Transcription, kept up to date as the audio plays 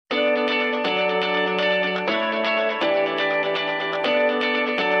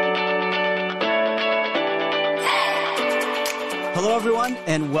everyone,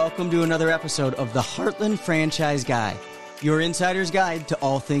 and welcome to another episode of the Heartland Franchise Guy, your insider's guide to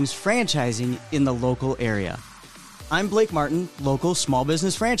all things franchising in the local area. I'm Blake Martin, local small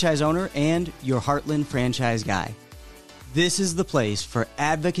business franchise owner and your Heartland Franchise Guy. This is the place for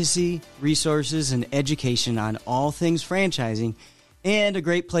advocacy, resources, and education on all things franchising, and a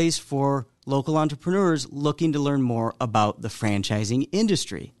great place for local entrepreneurs looking to learn more about the franchising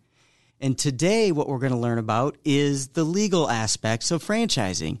industry. And today, what we're going to learn about is the legal aspects of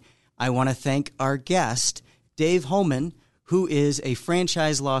franchising. I want to thank our guest, Dave Homan, who is a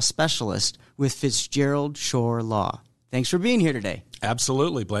franchise law specialist with Fitzgerald Shore Law. Thanks for being here today.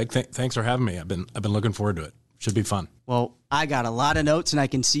 Absolutely, Blake. Thanks for having me. I've been looking forward to it. Should be fun. Well, I got a lot of notes, and I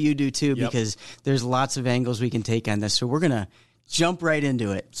can see you do too, because there's lots of angles we can take on this. So we're going to jump right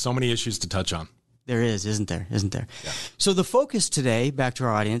into it. So many issues to touch on. There is, isn't there? Yeah. So the focus today, back to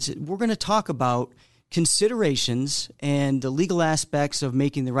our audience, we're going to talk about considerations and the legal aspects of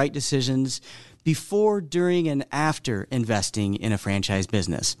making the right decisions before, during, and after investing in a franchise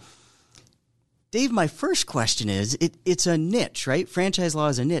business. Dave, my first question is, it's a niche, right? Franchise law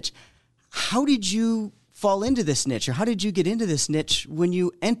is a niche. How did you fall into this niche, or how did you get into this niche when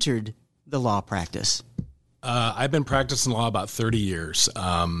you entered the law practice? I've been practicing law about 30 years.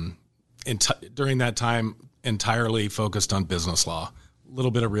 During that time, entirely focused on business law, a little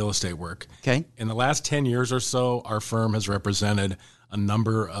bit of real estate work. Okay. In the last 10 years or so, our firm has represented a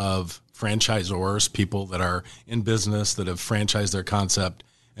number of franchisors, people that are in business that have franchised their concept,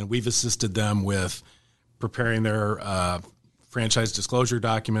 and we've assisted them with preparing their franchise disclosure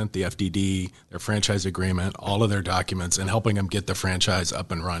document, the FDD, their franchise agreement, all of their documents, and helping them get the franchise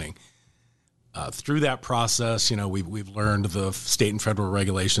up and running. Through that process, we've learned the state and federal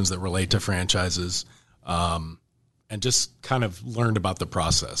regulations that relate to franchises, and just kind of learned about the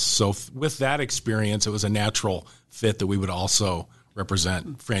process. So with that experience, it was a natural fit that we would also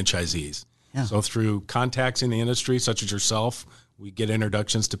represent franchisees. Yeah. So through contacts in the industry, such as yourself, we get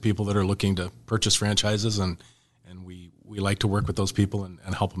introductions to people that are looking to purchase franchises, and we like to work with those people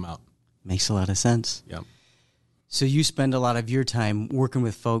and help them out. Makes a lot of sense. Yeah. So you spend a lot of your time working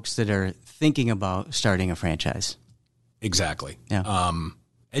with folks that are thinking about starting a franchise. Exactly. Yeah.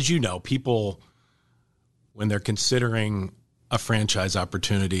 As you know, people, when they're considering a franchise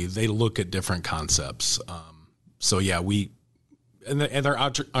opportunity, they look at different concepts. They're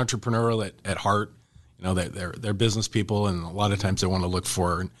entrepreneurial at heart. They're business people, and a lot of times they want to look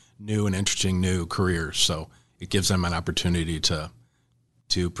for new and interesting new careers. So it gives them an opportunity to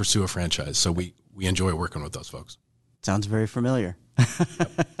pursue a franchise. So we enjoy working with those folks. Sounds very familiar.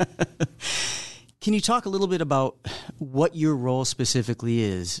 Can you talk a little bit about what your role specifically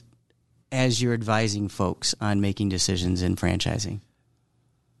is as you're advising folks on making decisions in franchising?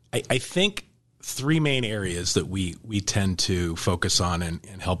 I think three main areas that we tend to focus on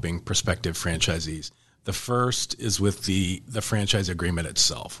in helping prospective franchisees. The first is with the franchise agreement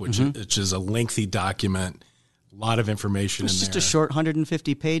itself, which is a lengthy document, a lot of information in there. It's just a short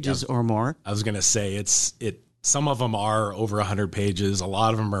 150 pages or more. I was going to say some of them are over 100 pages. A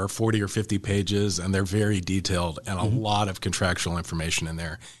lot of them are 40 or 50 pages, and they're very detailed and a lot of contractual information in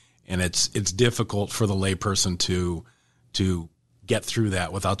there. And it's difficult for the layperson to get through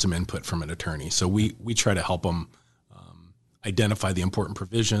that without some input from an attorney. So we try to help them identify the important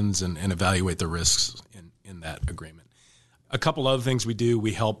provisions and evaluate the risks in that agreement. A couple other things we do,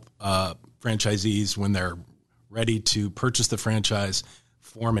 we help franchisees when they're ready to purchase the franchise,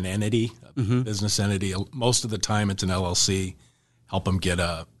 form an entity, a business entity. Most of the time it's an LLC. Help them get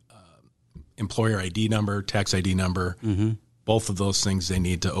a employer ID number, tax ID number. Both of those things they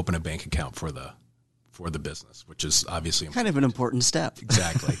need to open a bank account for the business, which is obviously kind of an important step.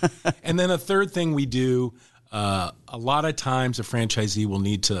 Exactly. And then a third thing we do, a lot of times a franchisee will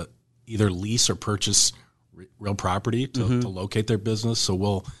need to either lease or purchase real property to locate their business. So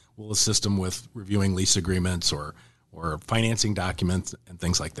we'll assist them with reviewing lease agreements or financing documents and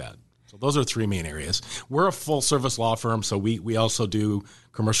things like that. So those are three main areas. We're a full service law firm, so we also do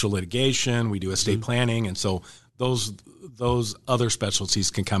commercial litigation, we do estate planning, and so those other specialties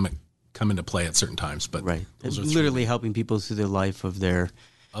can come into play at certain times. But right, those are literally helping people through the life of their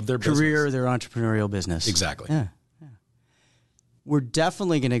career, their entrepreneurial business. Exactly. Yeah. We're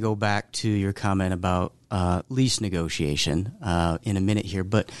definitely going to go back to your comment about lease negotiation in a minute here.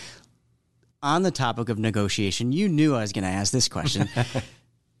 But on the topic of negotiation, you knew I was going to ask this question.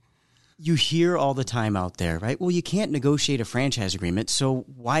 You hear all the time out there, right? Well, you can't negotiate a franchise agreement, so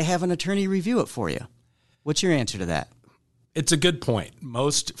why have an attorney review it for you? What's your answer to that? It's a good point.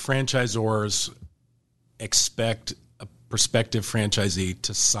 Most franchisors expect a prospective franchisee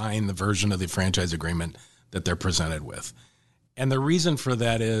to sign the version of the franchise agreement that they're presented with. And the reason for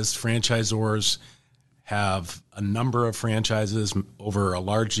that is franchisors have a number of franchises over a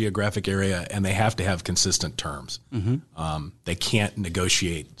large geographic area, and they have to have consistent terms. They can't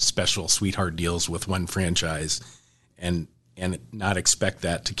negotiate special sweetheart deals with one franchise and not expect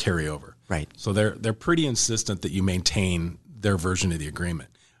that to carry over. Right. So they're pretty insistent that you maintain their version of the agreement.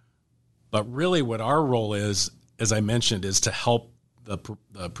 But really what our role is, as I mentioned, is to help the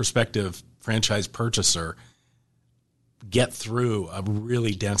prospective franchise purchaser get through a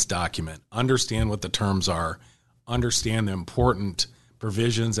really dense document, understand what the terms are, understand the important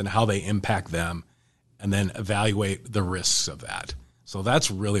provisions and how they impact them, and then evaluate the risks of that. So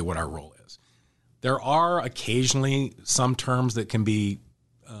that's really what our role is. There are occasionally some terms that can be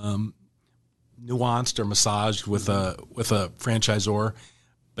nuanced or massaged with a franchisor,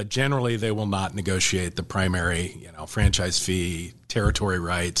 but generally they will not negotiate the primary, franchise fee, territory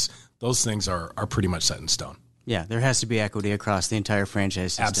rights. Those things are pretty much set in stone. Yeah, there has to be equity across the entire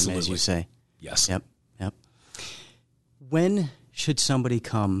franchise system, Absolutely. as you say. Yes. Yep. When should somebody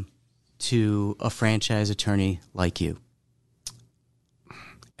come to a franchise attorney like you?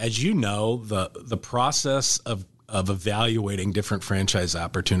 As you know, the process of evaluating different franchise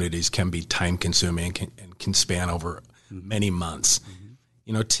opportunities can be time-consuming and can span over many months.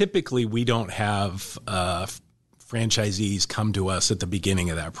 Typically we don't have franchisees come to us at the beginning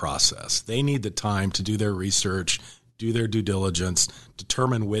of that process. They need the time to do their research, do their due diligence,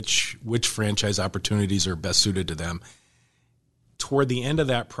 determine which franchise opportunities are best suited to them. Toward the end of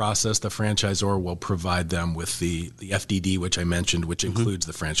that process, the franchisor will provide them with the FDD, which I mentioned, which includes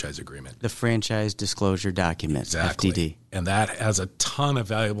the franchise agreement. The franchise disclosure document, Exactly. FDD. And that has a ton of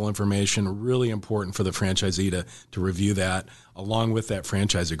valuable information, really important for the franchisee to review that along with that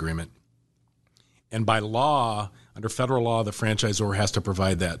franchise agreement. And by law, under federal law, the franchisor has to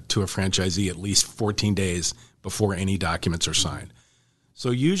provide that to a franchisee at least 14 days before any documents are signed.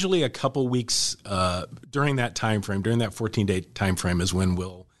 So usually a couple weeks during that time frame, during that 14-day time frame is when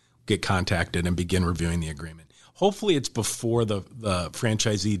we'll get contacted and begin reviewing the agreement. Hopefully it's before the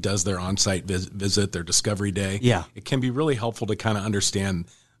franchisee does their on-site visit, their discovery day. Yeah. It can be really helpful to kind of understand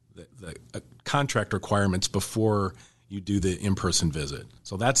the contract requirements before you do the in-person visit.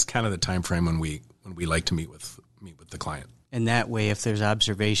 So that's kind of the time frame when we like to meet with the client. And that way, if there's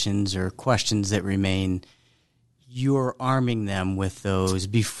observations or questions that remain, you're arming them with those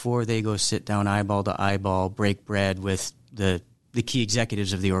before they go sit down eyeball to eyeball, break bread with the key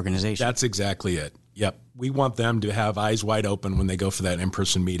executives of the organization. That's exactly it. Yep. We want them to have eyes wide open when they go for that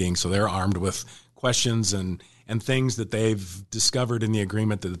in-person meeting, so they're armed with questions and things that they've discovered in the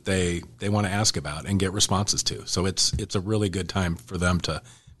agreement that they want to ask about and get responses to. So it's a really good time for them to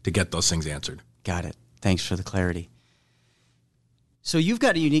get those things answered. Got it. Thanks for the clarity. So you've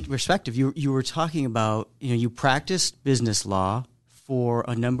got a unique perspective. You were talking about, you practiced business law for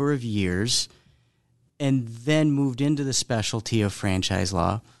a number of years and then moved into the specialty of franchise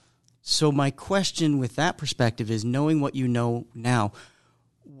law. So my question with that perspective is, knowing what you know now,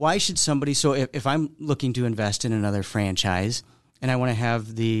 why should somebody, so if I'm looking to invest in another franchise and I want to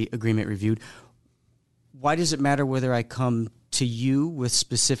have the agreement reviewed, why does it matter whether I come to you with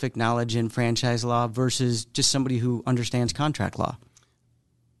specific knowledge in franchise law versus just somebody who understands contract law?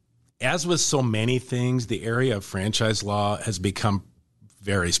 As with so many things, the area of franchise law has become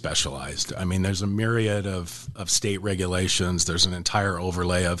very specialized. I mean, there's a myriad of state regulations. There's an entire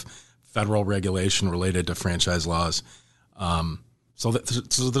overlay of federal regulation related to franchise laws. So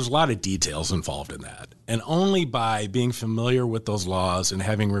there's a lot of details involved in that. And only by being familiar with those laws and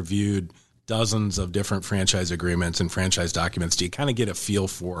having reviewed dozens of different franchise agreements and franchise documents do you kind of get a feel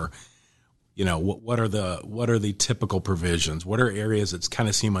for, what are the typical provisions? What are areas that kind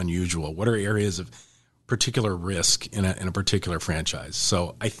of seem unusual? What are areas of particular risk in a particular franchise?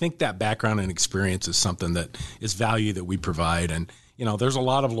 So I think that background and experience is something that is value that we provide. And, there's a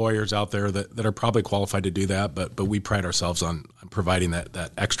lot of lawyers out there that are probably qualified to do that, but we pride ourselves on providing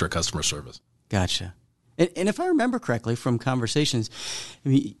that extra customer service. Gotcha. And if I remember correctly from conversations,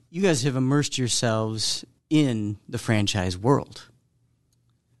 you guys have immersed yourselves in the franchise world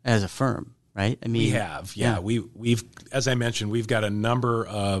as a firm, right? We have, yeah. We've, as I mentioned, we've got a number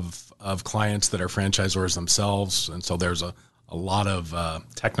of clients that are franchisors themselves, and so there's a lot of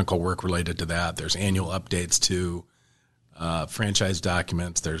technical work related to that. There's annual updates to franchise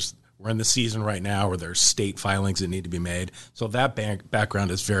documents. We're in the season right now where there's state filings that need to be made. So that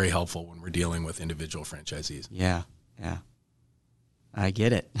background is very helpful when we're dealing with individual franchisees. Yeah. I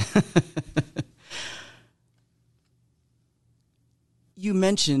get it. You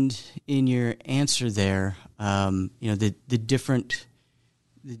mentioned in your answer there, the different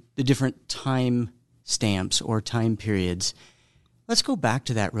time stamps or time periods. Let's go back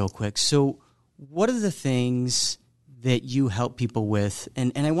to that real quick. So what are the things that you help people with?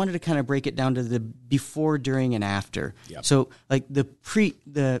 And I wanted to kind of break it down to the before, during, and after. Yep. So like the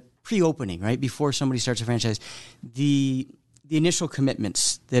pre-opening, right? Before somebody starts a franchise, the initial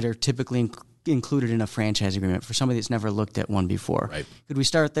commitments that are typically included in a franchise agreement for somebody that's never looked at one before. Right. Could we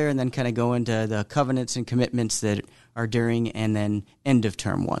start there and then kind of go into the covenants and commitments that are during and then end of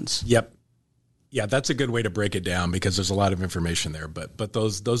term ones? Yep. Yeah, that's a good way to break it down because there's a lot of information there. But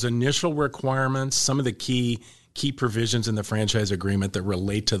those initial requirements, some of the key provisions in the franchise agreement that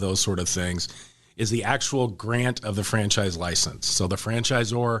relate to those sort of things is the actual grant of the franchise license. So the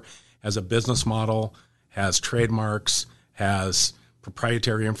franchisor has a business model, has trademarks, has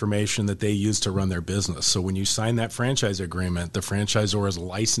proprietary information that they use to run their business. So when you sign that franchise agreement, the franchisor is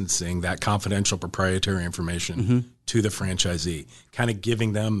licensing that confidential proprietary information to the franchisee, kind of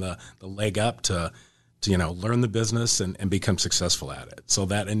giving them the leg up to learn the business and become successful at it. So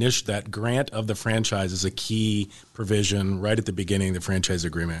that grant of the franchise is a key provision right at the beginning of the franchise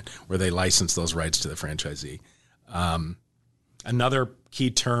agreement where they license those rights to the franchisee. Another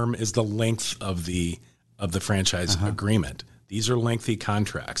key term is the length of the franchise agreement. These are lengthy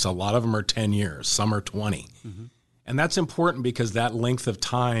contracts. A lot of them are 10 years. Some are 20. And that's important because that length of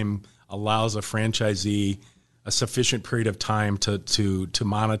time allows a franchisee a sufficient period of time to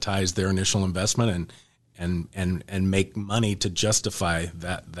monetize their initial investment and make money to justify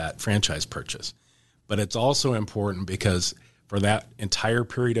that franchise purchase. But it's also important because for that entire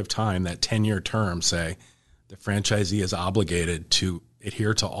period of time, that 10-year term, say, the franchisee is obligated to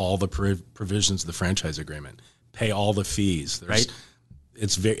adhere to all the provisions of the franchise agreement, pay all the fees. Right.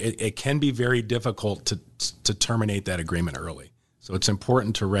 It can be very difficult to terminate that agreement early. So it's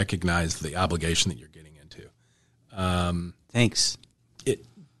important to recognize the obligation that you're getting into. Thanks.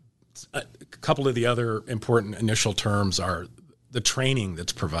 A couple of the other important initial terms are the training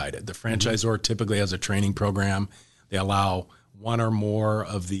that's provided. The franchisor typically has a training program. They allow one or more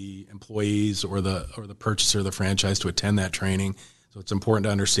of the employees or the purchaser of the franchise to attend that training. So it's important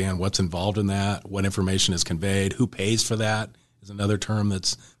to understand what's involved in that, what information is conveyed, who pays for that is another term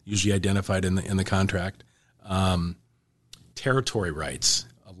that's usually identified in the contract. Territory rights.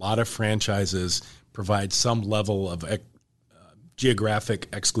 A lot of franchises provide some level of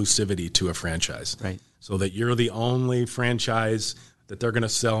geographic exclusivity to a franchise, right? So that you're the only franchise that they're going to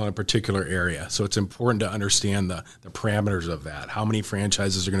sell in a particular area. So it's important to understand the parameters of that. How many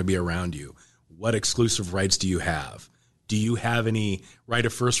franchises are going to be around you? What exclusive rights do you have? Do you have any right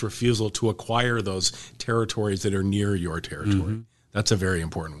of first refusal to acquire those territories that are near your territory? That's a very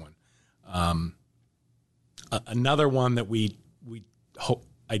important one. Another one that we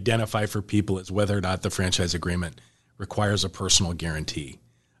identify for people is whether or not the franchise agreement requires a personal guarantee.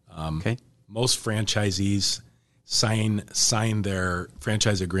 Most franchisees sign their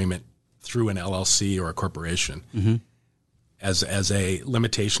franchise agreement through an LLC or a corporation as a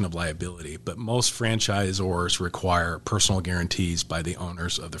limitation of liability. But most franchisors require personal guarantees by the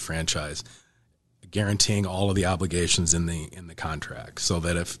owners of the franchise, guaranteeing all of the obligations in the contract, so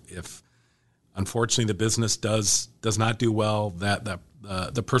that if unfortunately the business does not do well, that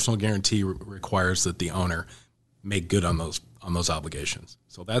the personal guarantee requires that the owner make good on those obligations.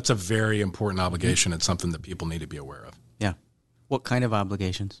 So that's a very important obligation. It's something that people need to be aware of. Yeah. What kind of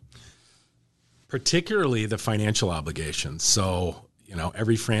obligations? Particularly the financial obligations. So,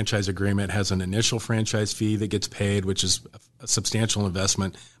 every franchise agreement has an initial franchise fee that gets paid, which is a substantial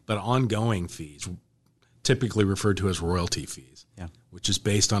investment, but ongoing fees, typically referred to as royalty fees, which is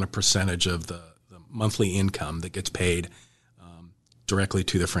based on a percentage of the monthly income that gets paid directly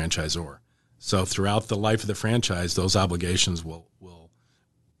to the franchisor. So throughout the life of the franchise, those obligations will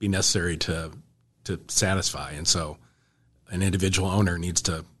be necessary to satisfy. And so an individual owner needs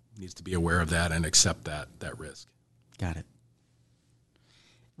to be aware of that and accept that risk. Got it.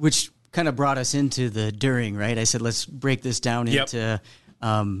 Which kind of brought us into the during, right? I said, let's break this down into,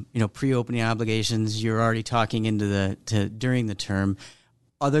 pre-opening obligations. You're already talking into during the term.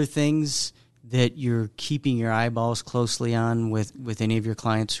 Other things that you're keeping your eyeballs closely on with any of your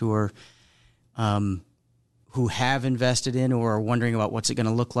clients who are, who have invested in or are wondering about what's it going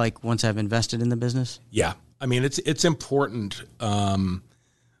to look like once I've invested in the business? Yeah. I mean, it's important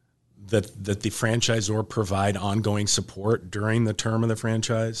that the franchisor provide ongoing support during the term of the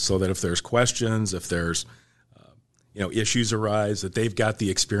franchise, so that if there's questions, if there's issues arise, that they've got the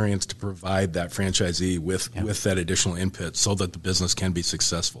experience to provide that franchisee with that additional input so that the business can be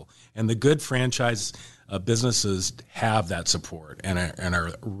successful. And the good franchise businesses have that support and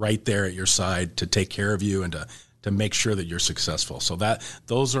are right there at your side to take care of you and to make sure that you're successful. So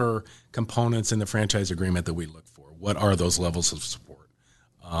those are components in the franchise agreement that we look for. what are those levels of support?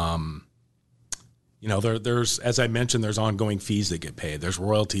 There's, as I mentioned, there's ongoing fees that get paid. There's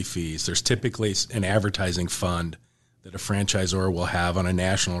royalty fees. There's typically an advertising fund that a franchisor will have on a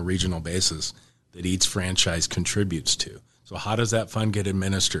national or regional basis that each franchise contributes to. So how does that fund get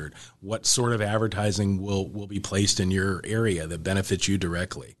administered? What sort of advertising will be placed in your area that benefits you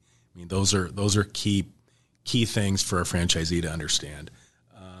directly? I mean, those are key things for a franchisee to understand.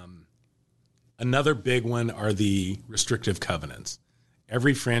 Another big one are the restrictive covenants.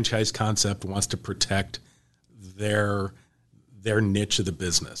 Every franchise concept wants to protect their niche of the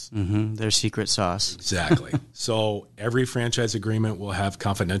business. Mm-hmm. Their secret sauce. Exactly. So every franchise agreement will have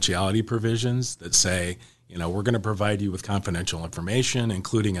confidentiality provisions that say, we're going to provide you with confidential information,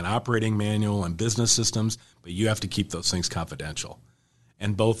 including an operating manual and business systems, but you have to keep those things confidential.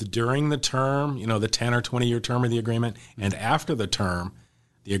 And both during the term, the 10 or 20-year term of the agreement, and after the term,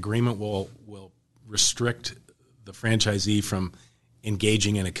 the agreement will restrict the franchisee from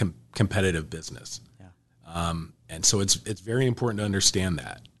engaging in a competitive business. Yeah. And so it's very important to understand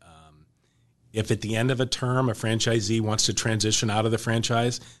that. If at the end of a term a franchisee wants to transition out of the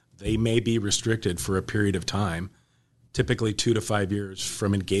franchise, they may be restricted for a period of time, typically 2 to 5 years,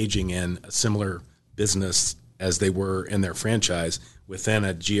 from engaging in a similar business as they were in their franchise within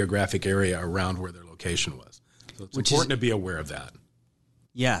a geographic area around where their location was. So it's important to be aware of that.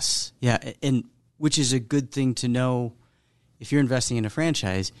 Yes. Yeah. And which is a good thing to know. If you're investing in a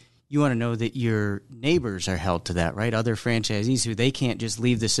franchise, you want to know that your neighbors are held to that, right? Other franchisees who they can't just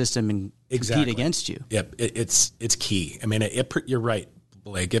leave the system and compete against you. Yep. It's key. I mean, you're right,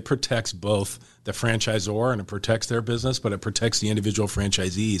 Blake. It protects both the franchisor and it protects their business, but it protects the individual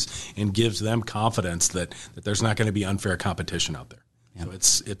franchisees and gives them confidence that there's not going to be unfair competition out there. Yep.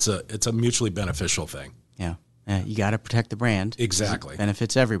 So it's a mutually beneficial thing. Yeah. You got to protect the brand. Exactly. It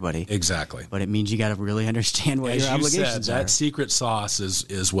benefits everybody. Exactly. But it means you got to really understand what your obligations are. That secret sauce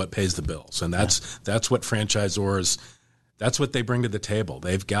is what pays the bills. And that's what franchisors, that's what they bring to the table.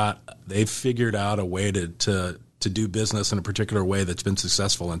 They've figured out a way to do business in a particular way that's been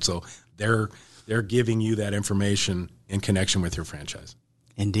successful. And so they're giving you that information in connection with your franchise.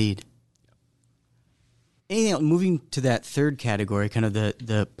 Indeed. Anything else, moving to that third category, kind of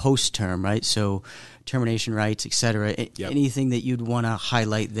the post-term, right? So termination rights, et cetera. Yep. Anything that you'd want to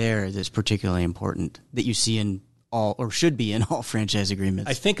highlight there that's particularly important that you see in all, or should be in all franchise agreements?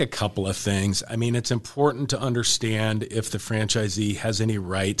 I think a couple of things. I mean, it's important to understand if the franchisee has any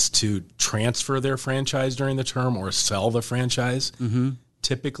rights to transfer their franchise during the term or sell the franchise. Mm-hmm.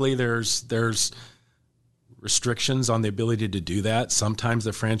 Typically, there's restrictions on the ability to do that. Sometimes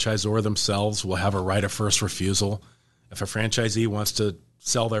the franchisor themselves will have a right of first refusal. If a franchisee wants to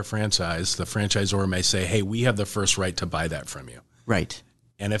sell their franchise, the franchisor may say, hey, we have the first right to buy that from you. Right.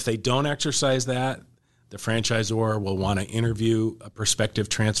 And if they don't exercise that, the franchisor will want to interview a prospective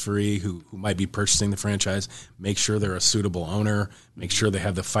transferee who might be purchasing the franchise, make sure they're a suitable owner, make sure they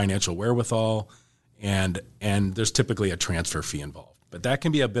have the financial wherewithal, and there's typically a transfer fee involved. But that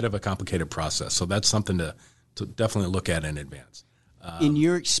can be a bit of a complicated process, so that's something to definitely look at in advance. In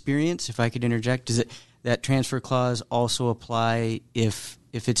your experience, if I could interject, does that transfer clause also apply if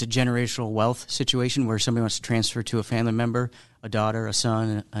it's a generational wealth situation where somebody wants to transfer to a family member, a daughter, a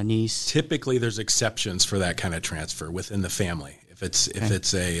son, a niece? Typically, there's exceptions for that kind of transfer within the family. If it's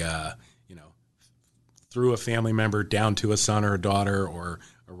a through a family member down to a son or a daughter or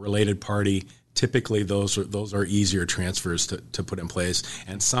a related party, typically those are easier transfers to put in place.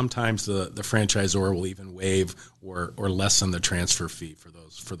 And sometimes the franchisor will even waive or lessen the transfer fee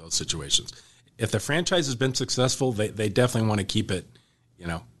for those situations. If the franchise has been successful, they definitely want to keep it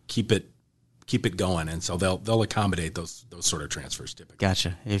going, and so they'll accommodate those sort of transfers typically.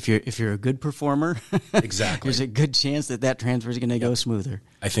 Gotcha. If you're a good performer, exactly, there's a good chance that transfer is going to go smoother.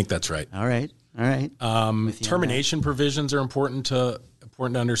 I think that's right. All right. Termination provisions are important to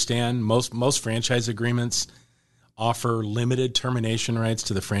understand. Most franchise agreements offer limited termination rights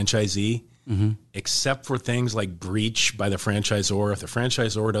to the franchisee, mm-hmm. except for things like breach by the franchisor. If the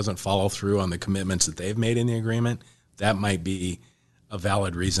franchisor doesn't follow through on the commitments that they've made in the agreement, that might be a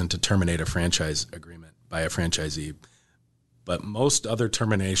valid reason to terminate a franchise agreement by a franchisee. But most other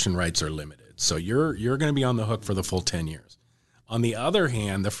termination rights are limited. So you're going to be on the hook for the full 10 years. On the other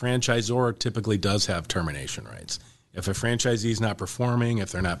hand, the franchisor typically does have termination rights. If a franchisee is not performing, if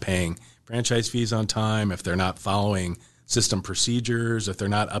they're not paying franchise fees on time, if they're not following system procedures, if they're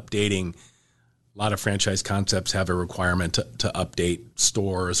not updating, a lot of franchise concepts have a requirement to update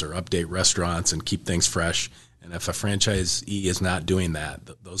stores or update restaurants and keep things fresh. And if a franchisee is not doing that,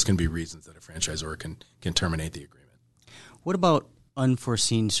 those can be reasons that a franchisor can terminate the agreement. What about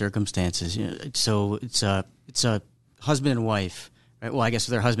unforeseen circumstances? So it's a husband and wife, right? Well, I guess if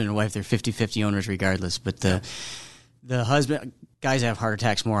they're husband and wife, they're 50-50 owners regardless. But the husband, guys have heart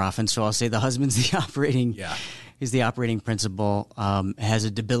attacks more often, so I'll say the husband's the operating is the operating principal, has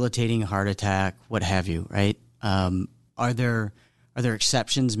a debilitating heart attack, what have you, right? Are there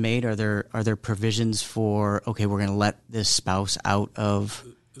exceptions made? Are there provisions for, okay, we're going to let this spouse out of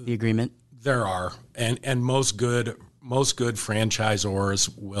the agreement? There are, and most good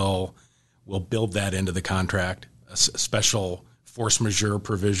franchisors will build that into the contract. A special force majeure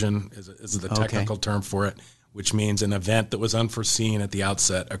provision is the technical term for it, which means an event that was unforeseen at the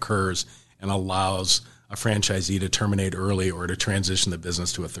outset occurs and allows a franchisee to terminate early or to transition the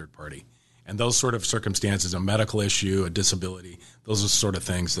business to a third party. And those sort of circumstances, a medical issue, a disability, those are sort of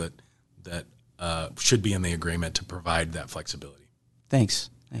things that should be in the agreement to provide that flexibility. Thanks.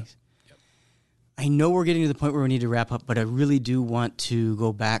 Yep. I know we're getting to the point where we need to wrap up, but I really do want to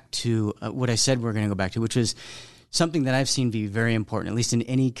go back to what I said we're going to go back to, which was something that I've seen be very important, at least in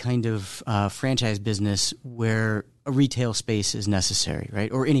any kind of franchise business where a retail space is necessary,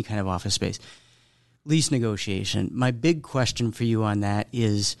 right? Or any kind of office space. Lease negotiation. My big question for you on that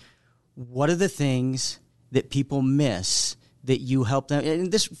is, what are the things that people miss that you help them,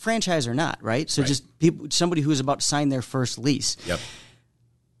 and this franchise or not, right? So just somebody who's about to sign their first lease. Yep.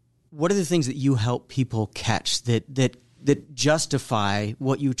 What are the things that you help people catch that justify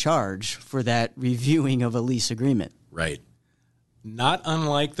what you charge for that reviewing of a lease agreement? Right. Not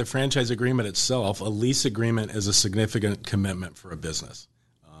unlike the franchise agreement itself, a lease agreement is a significant commitment for a business.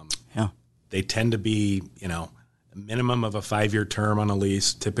 They tend to be, a minimum of a 5-year term on a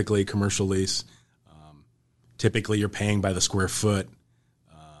lease, typically a commercial lease. Typically you're paying by the square foot.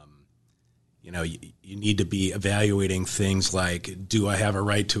 You need to be evaluating things like, do I have a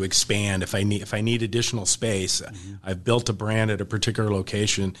right to expand? If I need additional space, I've built a brand at a particular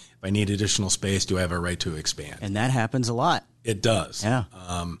location. If I need additional space, do I have a right to expand? And that happens a lot. It does. Yeah.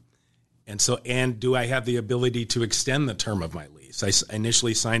 And do I have the ability to extend the term of my lease? I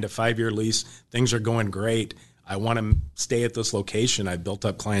initially signed a 5-year lease. Things are going great. I want to stay at this location. I built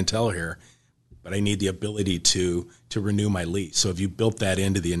up clientele here, but I need the ability to renew my lease. So if you built that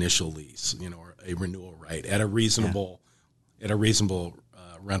into the initial lease, or a renewal right at a reasonable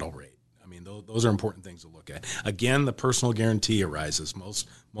rental rate. I mean, those are important things to look at. Again, the personal guarantee arises.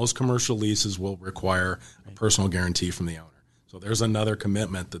 Most commercial leases will require a personal guarantee from the owner. So there's another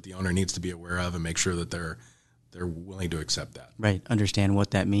commitment that the owner needs to be aware of and make sure that they're willing to accept that. Right. Understand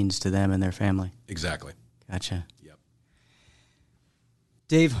what that means to them and their family. Exactly. Gotcha. Yep.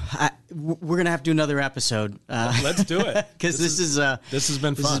 Dave, we're going to have to do another episode. Let's do it. Because this has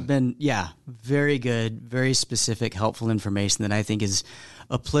been fun. This has been, very good, very specific, helpful information that I think is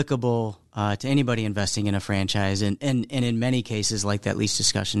applicable to anybody investing in a franchise. And in many cases, like that lease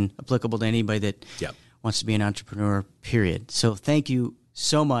discussion, applicable to anybody that wants to be an entrepreneur, period. So thank you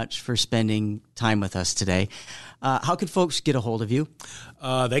so much for spending time with us today. How can folks get a hold of you?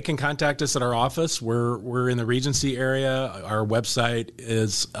 They can contact us at our office. We're in the Regency area. Our website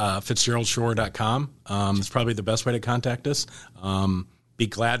is FitzgeraldShore.com. It's probably the best way to contact us. Be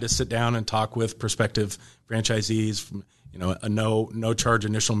glad to sit down and talk with prospective franchisees. A no charge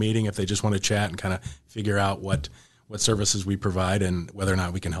initial meeting if they just want to chat and kind of figure out what services we provide and whether or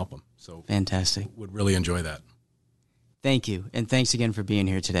not we can help them. So fantastic. Would really enjoy that. Thank you. And thanks again for being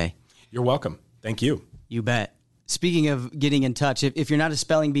here today. You're welcome. Thank you. You bet. Speaking of getting in touch, if you're not a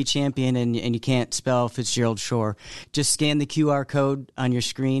spelling bee champion and you can't spell Fitzgerald Shore, just scan the QR code on your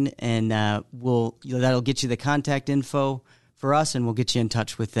screen and that'll get you the contact info for us and we'll get you in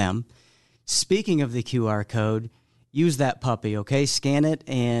touch with them. Speaking of the QR code, use that puppy, okay? Scan it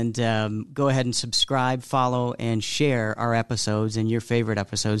and go ahead and subscribe, follow, and share our episodes and your favorite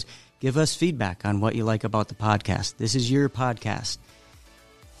episodes. Give us feedback on what you like about the podcast. This is your podcast.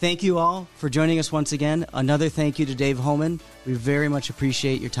 Thank you all for joining us once again. Another thank you to Dave Homan. We very much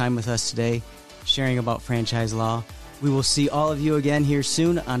appreciate your time with us today, sharing about franchise law. We will see all of you again here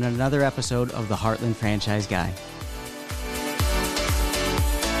soon on another episode of the Heartland Franchise Guy.